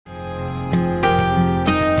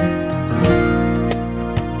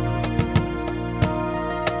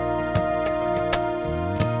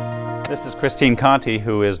This is Christine Conti,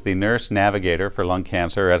 who is the nurse navigator for lung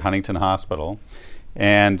cancer at Huntington Hospital.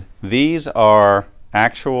 And these are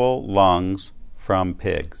actual lungs from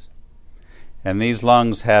pigs. And these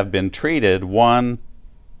lungs have been treated, one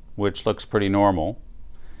which looks pretty normal,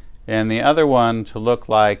 and the other one to look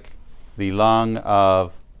like the lung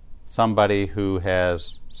of somebody who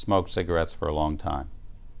has smoked cigarettes for a long time.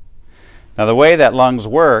 Now, the way that lungs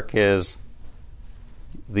work is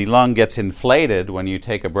the lung gets inflated when you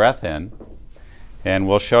take a breath in, and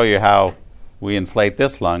we'll show you how we inflate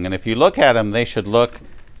this lung. And if you look at them, they should look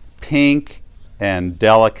pink and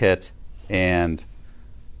delicate and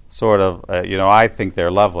sort of, I think they're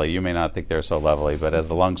lovely. You may not think they're so lovely, but as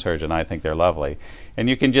a lung surgeon, I think they're lovely. And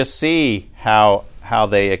you can just see how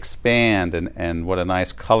they expand and what a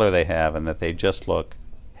nice color they have, and that they just look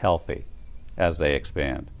healthy as they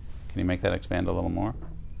expand. Can you make that expand a little more?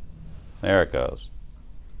 There it goes.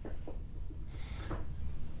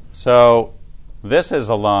 So this is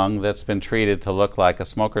a lung that's been treated to look like a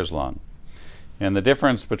smoker's lung. And the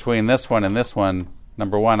difference between this one and this one,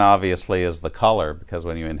 number one, obviously, is the color, because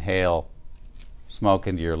when you inhale smoke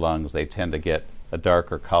into your lungs, they tend to get a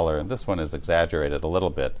darker color. And this one is exaggerated a little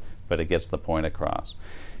bit, but it gets the point across.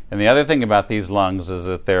 And the other thing about these lungs is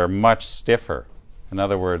that they're much stiffer. In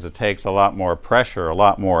other words, it takes a lot more pressure, a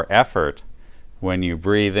lot more effort when you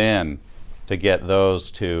breathe in to get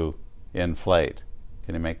those to inflate.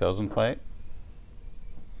 Can you make those inflate?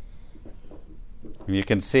 You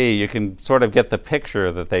can see, you can sort of get the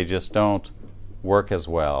picture that they just don't work as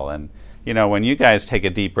well. And, when you guys take a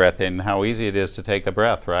deep breath in, how easy it is to take a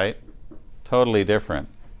breath, right? Totally different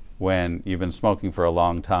when you've been smoking for a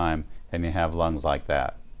long time and you have lungs like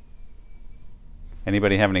that.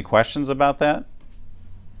 Anybody have any questions about that?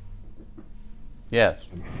 Yes?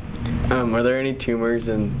 Are there any tumors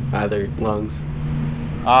in either lungs?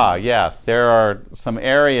 Yes. There are some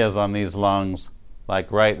areas on these lungs,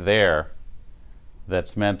 like right there,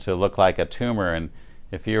 that's meant to look like a tumor. And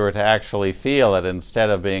if you were to actually feel it,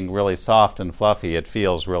 instead of being really soft and fluffy, it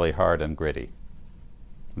feels really hard and gritty.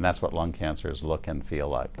 And that's what lung cancers look and feel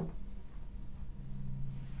like.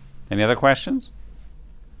 Any other questions?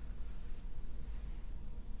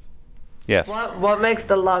 Yes? What makes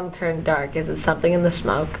the lung turn dark? Is it something in the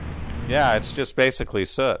smoke? Yeah, it's just basically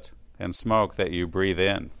soot and smoke that you breathe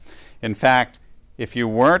in. In fact, if you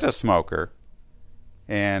weren't a smoker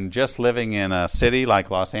and just living in a city like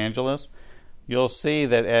Los Angeles, you'll see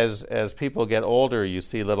that as people get older, you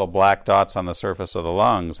see little black dots on the surface of the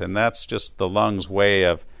lungs, and that's just the lungs' way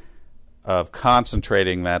of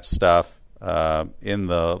concentrating that stuff in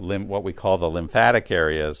the what we call the lymphatic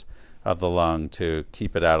areas of the lung to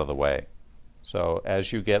keep it out of the way. So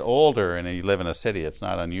as you get older and you live in a city, it's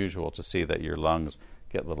not unusual to see that your lungs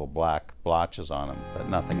get little black blotches on them, but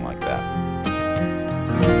nothing like that.